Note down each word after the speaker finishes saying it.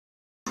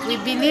We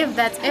believe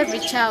that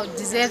every child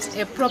deserves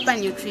a proper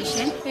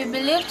nutrition. We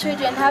believe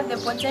children have the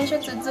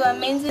potential to do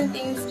amazing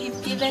things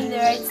if given the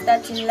right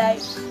start in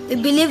life. We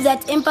believe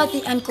that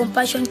empathy and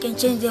compassion can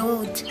change the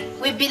world.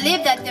 We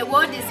believe that the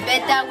world is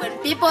better when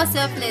people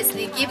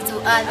selflessly give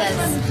to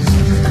others.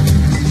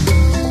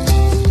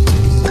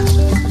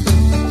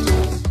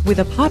 With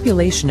a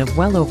population of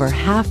well over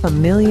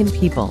 500,000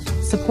 people,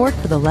 support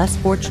for the less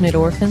fortunate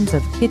orphans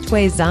of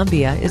Kitwe,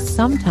 Zambia is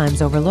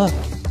sometimes overlooked.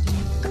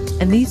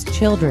 And these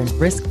children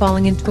risk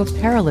falling into a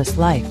perilous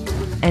life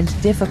and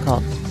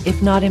difficult,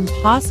 if not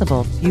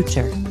impossible,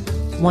 future,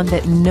 one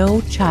that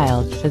no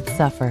child should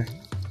suffer.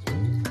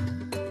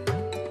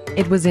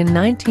 It was in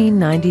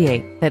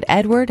 1998 that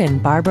Edward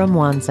and Barbara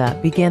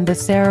Mwanza began the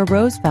Sara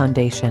Rose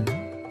Foundation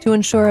to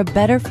ensure a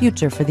better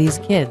future for these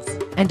kids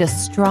and a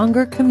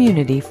stronger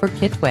community for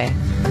Kitwe.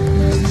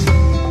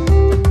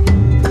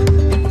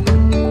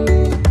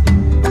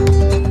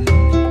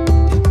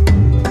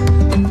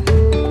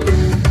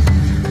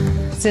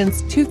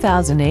 Since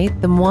 2008,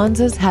 the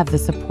Mwanzas have the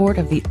support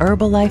of the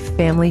Herbalife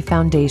Family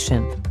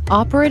Foundation.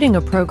 Operating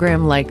a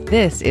program like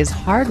this is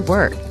hard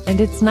work,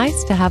 and it's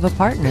nice to have a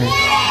partner.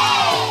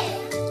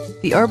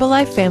 The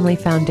Herbalife Family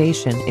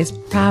Foundation is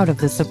proud of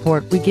the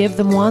support we give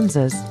the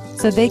Mwanzas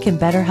so they can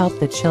better help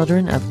the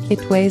children of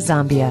Kitwe,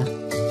 Zambia.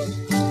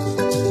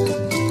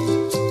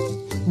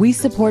 We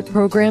support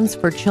programs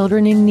for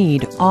children in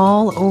need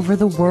all over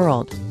the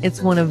world.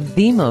 It's one of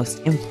the most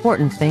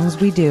important things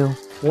we do.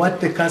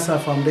 What the CASA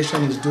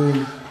Foundation is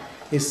doing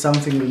is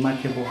something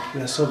remarkable.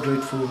 We are so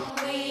grateful.